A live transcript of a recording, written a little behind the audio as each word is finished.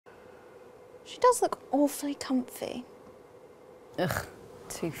She does look awfully comfy. Ugh,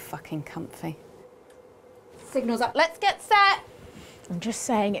 too fucking comfy. Signal's up. Let's get set. I'm just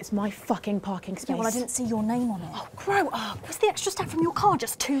saying it's my fucking parking space. Yeah, well, I didn't see your name on it. Oh, grow up. Was the extra step from your car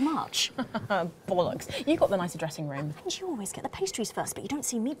just too much? Bollocks. You got the nicer dressing room. And you always get the pastries first, but you don't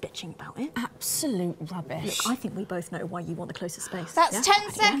see me bitching about it. Absolute rubbish. Look, I think we both know why you want the closer space. That's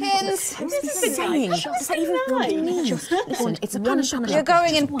 10 seconds. What is it saying? Does that even what do you mean? Listen, it's a pan of chocolate. You're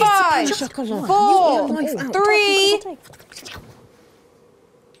going in 5, 4, 3.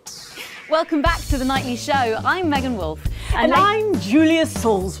 Welcome back to The Nightly Show. I'm Megan Wolfe. And I'm Julia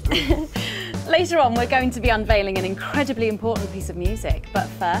Salisbury. Later on, we're going to be unveiling an incredibly important piece of music. But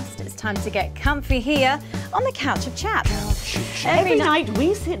first, it's time to get comfy here on the Couch of Chat. Every night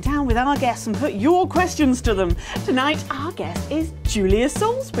we sit down with our guests and put your questions to them. Tonight, our guest is Julia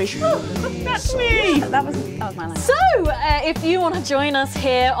Salisbury. Oh, that's me. That was my line. So, if you want to join us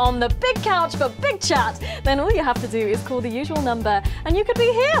here on the big couch for big chat, then all you have to do is call the usual number and you could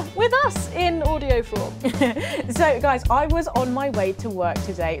be here with us in audio form. So, guys, I was on my way to work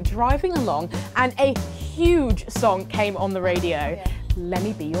today, driving along, and a huge song came on the radio. Yeah. Let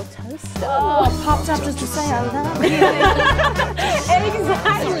me be your toaster. Oh, popped up just to say I love you.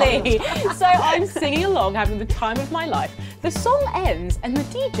 Exactly. So I'm singing along, having the time of my life. The song ends and the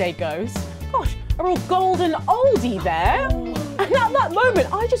DJ goes, gosh, a real golden oldie there. And at that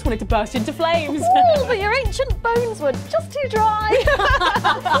moment, I just wanted to burst into flames. Oh, but your ancient bones were just too dry.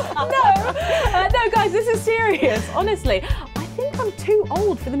 No, guys, this is serious. Honestly, I think I'm too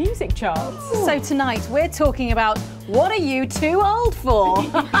old for the music charts. So tonight, we're talking about what are you too old for?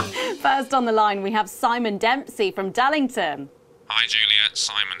 First on the line, we have Simon Dempsey from Dallington. Hi, Julia.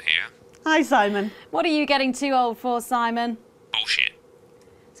 Simon here. Hi, Simon. What are you getting too old for, Simon? Bullshit.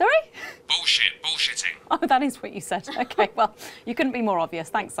 Sorry? Bullshit. Bullshitting. Oh, that is what you said. Okay, well, you couldn't be more obvious.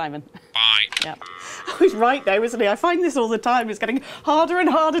 Thanks, Simon. Bye. Yep. Oh, he's right though, isn't he? I find this all the time. It's getting harder and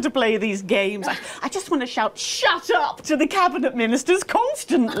harder to play these games. I just want to shout, shut up, to the cabinet ministers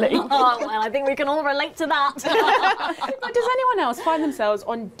constantly. Oh, well, I think we can all relate to that. Does anyone else find themselves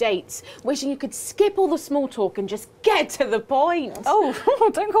on dates wishing you could skip all the small talk and just get to the point? Oh,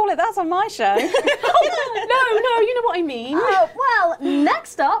 don't call it that on my show. No, you know what I mean. Well,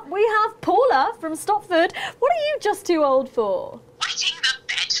 next up we have Paula from Stopford. What are you just too old for? Wetting the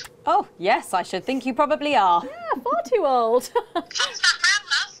bed. Oh, yes, I should think you probably are. Yeah, far too old. Pass that round,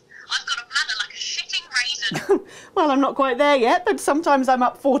 love. I've got a bladder like a shitting raisin. Well, I'm not quite there yet, but sometimes I'm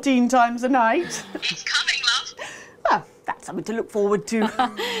up 14 times a night. It's coming, love. Well, that's something to look forward to.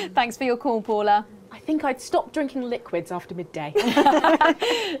 Thanks for your call, Paula. I think I'd stop drinking liquids after midday.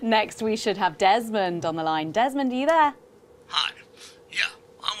 Next, we should have Desmond on the line. Desmond, are you there? Hi. Yeah,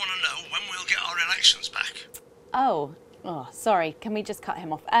 I want to know when we'll get our elections back. Oh, sorry. Can we just cut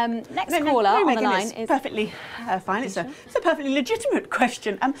him off? Next caller on Megan, the line it's is... perfectly fine. It's a perfectly legitimate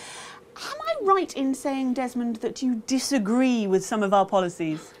question. Am I right in saying, Desmond, that you disagree with some of our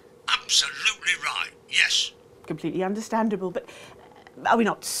policies? Absolutely right, yes. Completely understandable, but are we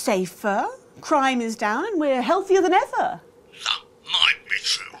not safer? Crime is down and we're healthier than ever. That might be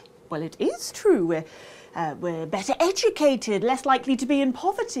true. Well, it is true. We're better educated, less likely to be in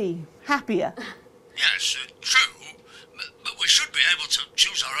poverty, happier. Yes, true. But we should be able to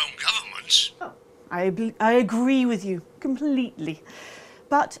choose our own governments. Oh, I agree with you completely.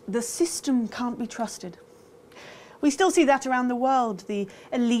 But the system can't be trusted. We still see that around the world, the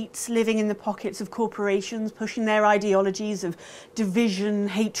elites living in the pockets of corporations, pushing their ideologies of division,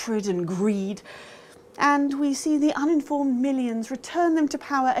 hatred and greed. And we see the uninformed millions return them to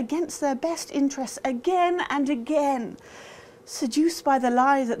power against their best interests again and again, seduced by the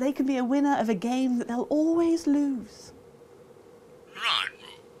lie that they can be a winner of a game that they'll always lose. Right.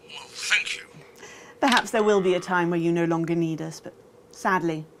 Well, thank you. Perhaps there will be a time where you no longer need us, but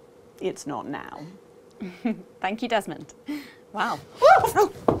sadly, it's not now. Thank you, Desmond. Wow.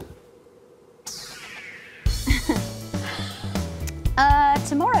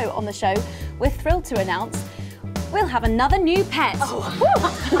 Tomorrow on the show, we're thrilled to announce we'll have another new pet.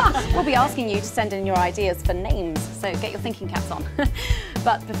 We'll be asking you to send in your ideas for names, so get your thinking caps on.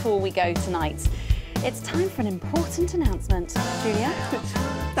 But before we go tonight, it's time for an important announcement. Julia?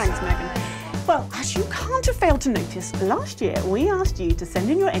 Thanks, Megan. Well, as you can't have failed to notice, last year we asked you to send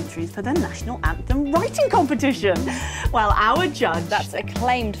in your entries for the National Anthem Writing Competition. Well, our judge... That's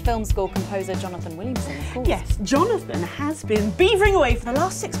acclaimed film score composer Jonathan Williamson, of course. Yes, Jonathan has been beavering away for the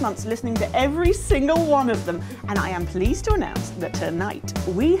last 6 months listening to every single one of them. And I am pleased to announce that tonight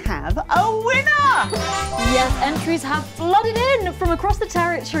we have a winner! Yes, entries have flooded in from across the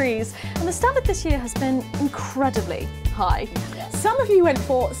territories. And the standard this year has been incredibly high. Some of you went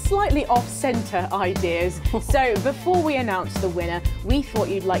for slightly off-centre ideas, so before we announce the winner, we thought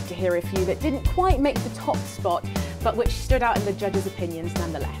you'd like to hear a few that didn't quite make the top spot, but which stood out in the judges' opinions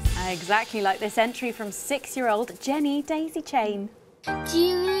nonetheless. Exactly like this entry from 6-year-old Jenny Daisy Chain.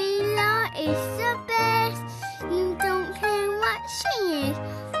 Julia is the best. You don't care what she is,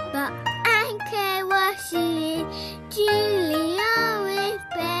 but I care what she is. Julia is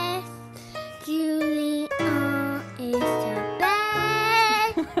best. Julia is the best.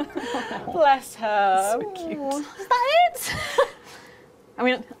 Bless her. So cute. Is that it? I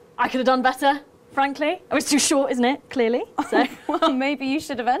mean, I could have done better, frankly. It was too short, isn't it? Clearly. So. Well, maybe you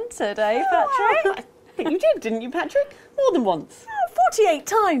should have entered, eh, Patrick? I think you did, didn't you, Patrick? More than once. 48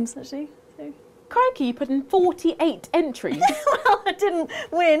 times, actually. So. Crikey, you put in 48 entries. Well, I didn't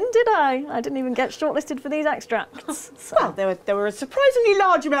win, did I? I didn't even get shortlisted for these extracts. So. Well, there were a surprisingly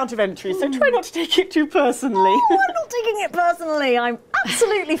large amount of entries, so try not to take it too personally. Oh, I'm not taking it personally. I'm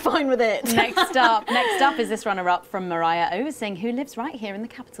absolutely fine with it. Next up is this runner-up from Mariah Oversing, who lives right here in the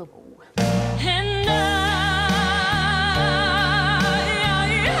capital.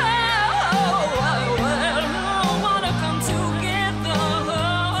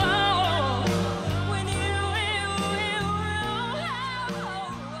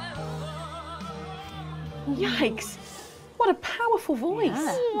 Yikes. What a powerful voice.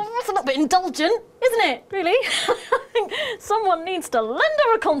 Yeah. That's a little bit indulgent, isn't it, really? I think someone needs to lend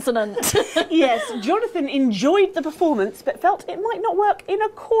her a consonant. Yes, Jonathan enjoyed the performance, but felt it might not work in a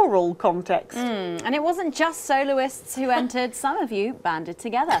choral context. And it wasn't just soloists who entered, some of you banded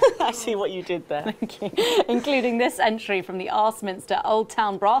together. I see what you did there. Including this entry from the Arsminster Old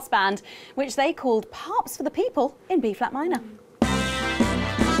Town Brass Band, which they called Parps for the People in B-flat minor.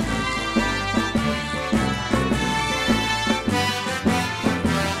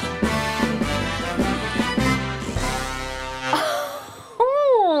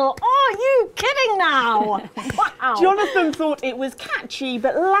 Are you kidding now? Wow. Jonathan thought it was catchy,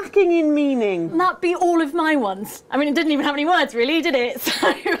 but lacking in meaning. That be all of my ones. I mean, it didn't even have any words, really, did it?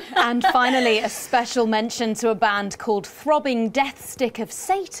 So... And finally, a special mention to a band called Throbbing Death Stick of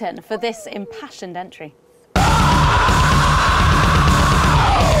Satan for this impassioned entry.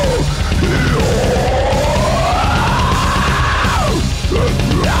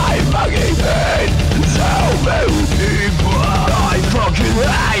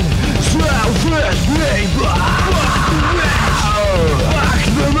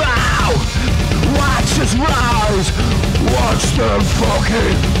 Watch them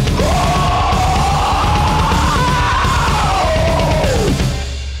fucking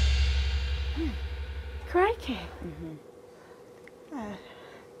Crikey.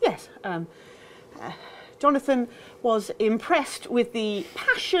 Yes, Jonathan was impressed with the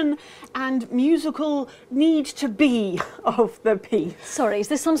passion and musical need to be of the piece. Sorry, is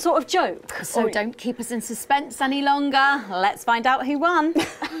this some sort of joke? So don't keep us in suspense any longer. Let's find out who won.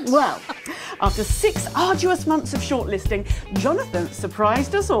 Well, after 6 arduous months of shortlisting, Jonathan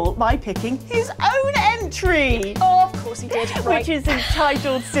surprised us all by picking his own entry. Oh, of course he did. Which is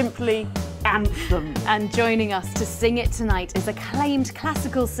entitled simply Anthem. And joining us to sing it tonight is acclaimed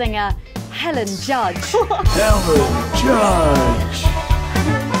classical singer Helen Judge. Helen Judge.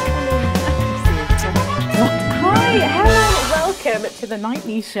 Hi, Helen. Welcome to the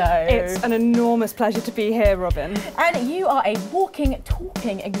Nightly Show. It's an enormous pleasure to be here, Robin. And you are a walking,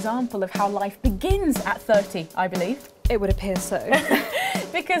 talking example of how life begins at 30, I believe. It would appear so.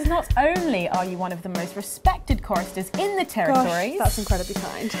 Because not only are you one of the most respected choristers in the territories, Gosh, that's incredibly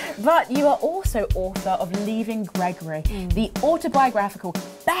kind. but you are also author of Leaving Gregory, the autobiographical,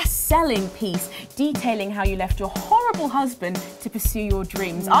 best-selling piece detailing how you left your horrible husband to pursue your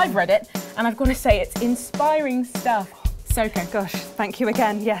dreams. I've read it, and I've got to say it's inspiring stuff. So good. Gosh, thank you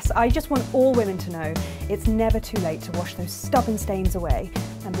again. Yes, I just want all women to know it's never too late to wash those stubborn stains away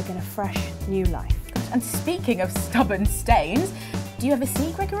and begin a fresh, new life. And speaking of stubborn stains, do you ever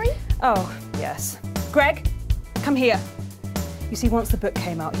see Gregory? Oh, yes. Greg, come here. You see, once the book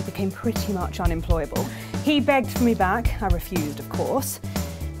came out, he became pretty much unemployable. He begged for me back. I refused, of course.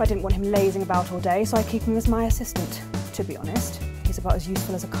 I didn't want him lazing about all day, so I keep him as my assistant. To be honest, he's about as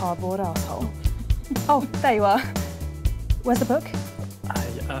useful as a cardboard asshole. Oh, there you are. Where's the book?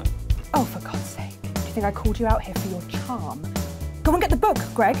 Oh, for God's sake. Do you think I called you out here for your charm? Go and get the book,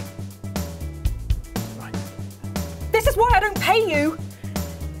 Greg. Right. This is why I don't pay you!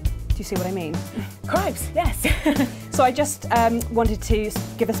 Do you see what I mean? Cripes, yes. So I just wanted to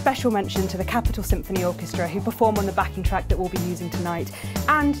give a special mention to the Capitol Symphony Orchestra, who perform on the backing track that we'll be using tonight,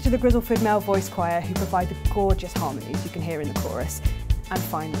 and to the Grizzleford Male Voice Choir, who provide the gorgeous harmonies you can hear in the chorus. And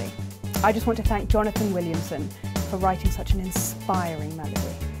finally, I just want to thank Jonathan Williamson for writing such an inspiring melody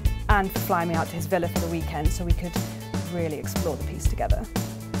and for flying me out to his villa for the weekend so we could really explore the piece together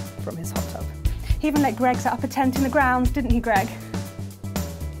from his hot tub. He even let Greg set up a tent in the grounds, didn't he, Greg?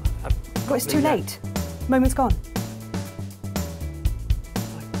 Oh, it's too late. Moment's gone.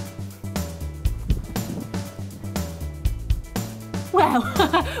 Well,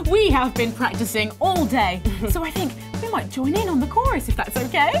 we have been practicing all day, so I think we might join in on the chorus if that's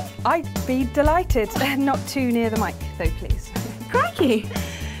okay. I'd be delighted. Not too near the mic, though, please. Crikey!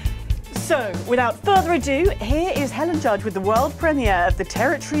 So, without further ado, here is Helen Judge with the world premiere of the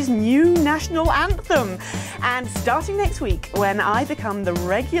Territory's new national anthem. And starting next week, when I become the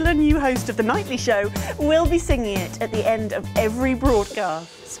regular new host of The Nightly Show, we'll be singing it at the end of every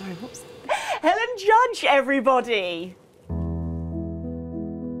broadcast. Sorry, what's that? Helen Judge, everybody!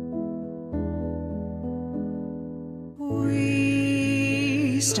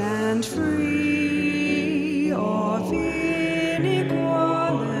 We stand free of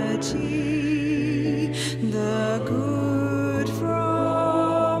inequality, the good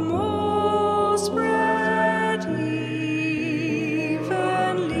from all spread evenly.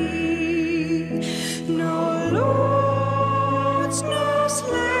 No lords, no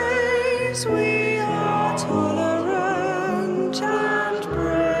slaves, we are tolerant and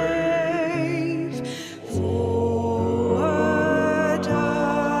brave. Forward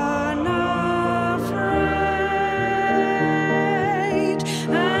unafraid,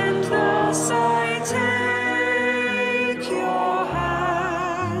 and thus I take your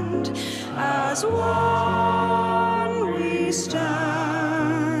hand. As one we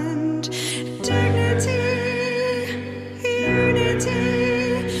stand. Dignity,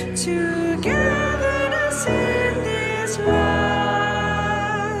 unity, togetherness in this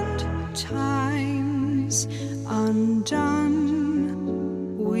land. Times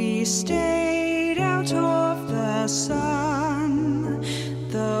undone, we stayed out of the sun.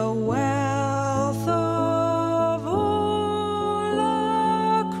 The wealth of all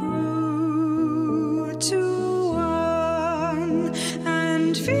accrue to one,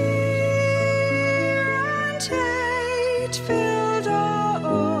 and fear and hate filled our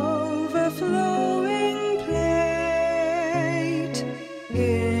overflowing plate.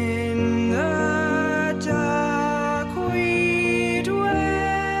 In the dark we'd wait,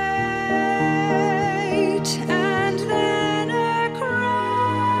 and then a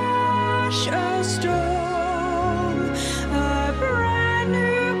crash, a storm, a brand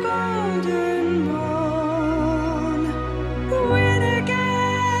new golden morn. Win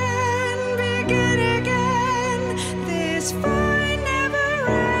again, begin again, this fine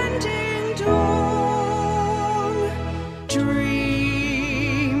never-ending dawn.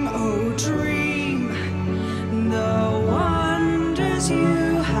 Dream, oh dream, the wonders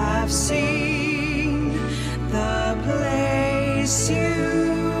you have seen, the place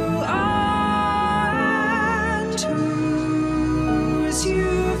you are and whose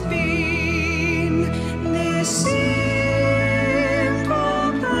you've been. This simple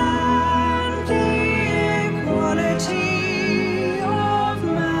plan, the equality of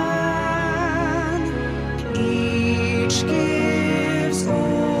man. Each gives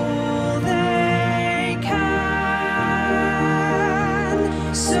all they can.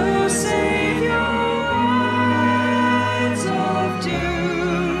 So save your words of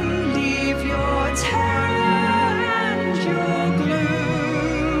doom, leave your terror and your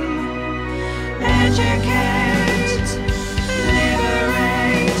gloom. Educate,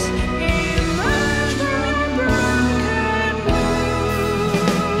 liberate, emerge from broken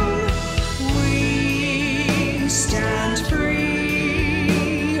womb. We stand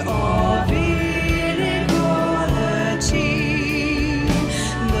free of inequality,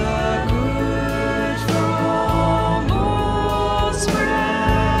 the good from all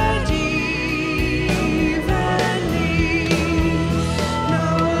spread evenly. No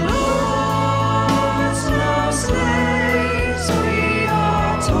lords, no slaves, we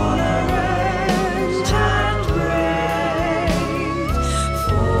are tolerant and brave.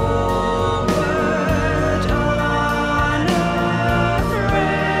 Forward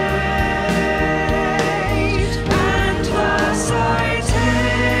unafraid, and thus I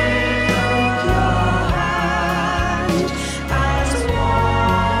take your hand. As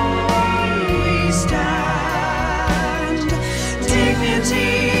one we stand.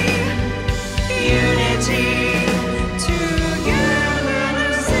 Dignity, unity,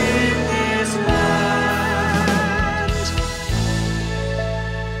 togetherness in this land.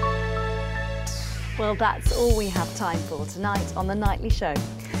 Well, that's all we have time for tonight on The Nightly Show.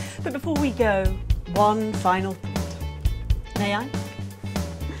 But before we go, one final thought. May I?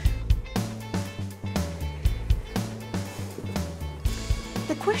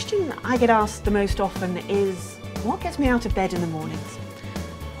 question I get asked the most often is, what gets me out of bed in the mornings?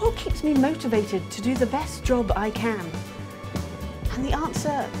 What keeps me motivated to do the best job I can? And the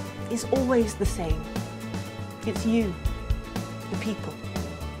answer is always the same. It's you, the people,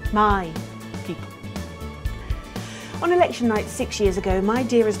 my people. On election night 6 years ago, my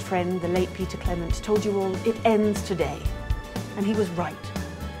dearest friend, the late Peter Clement, told you all it ends today. And he was right.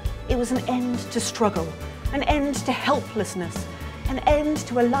 It was an end to struggle, an end to helplessness, an end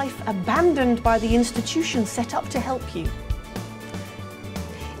to a life abandoned by the institutions set up to help you.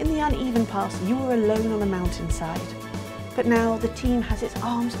 In the uneven past, you were alone on a mountainside, but now the team has its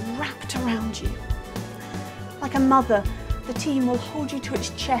arms wrapped around you. Like a mother, the team will hold you to its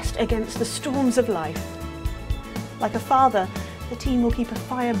chest against the storms of life. Like a father, the team will keep a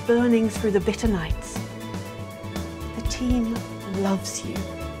fire burning through the bitter nights. The team loves you,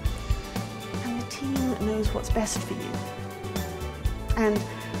 and the team knows what's best for you. And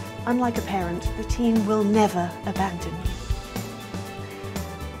unlike a parent, the team will never abandon you.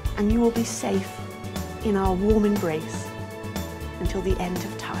 And you will be safe in our warm embrace until the end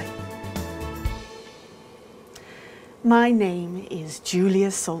of time. My name is Julia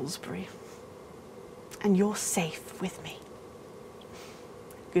Salisbury, and you're safe with me.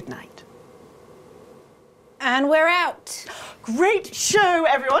 Good night. And we're out. Great show,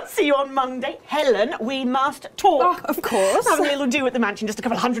 everyone. See you on Monday. Helen, we must talk. Oh, of course. Having a little do at the mansion, just a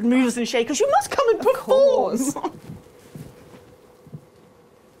couple of 100 moves and shakers. You must come and perform. Of course.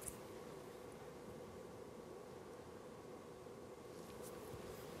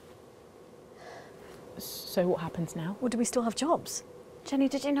 So what happens now? Well, do we still have jobs? Jenny,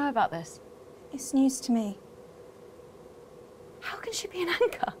 did you know about this? It's news to me. How can she be an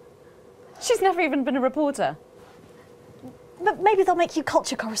anchor? She's never even been a reporter. But maybe they'll make you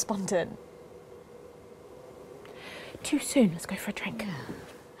culture correspondent. Too soon. Let's go for a drink.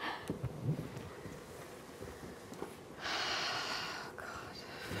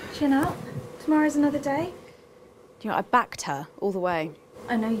 Chin up. Tomorrow's another day. You know, I backed her all the way.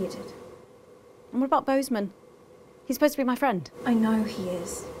 I know you did. And what about Bozeman? He's supposed to be my friend. I know he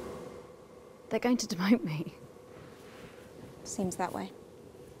is. They're going to demote me. Seems that way.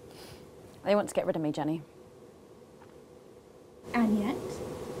 They want to get rid of me, Jenny. And yet,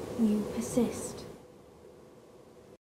 you persist.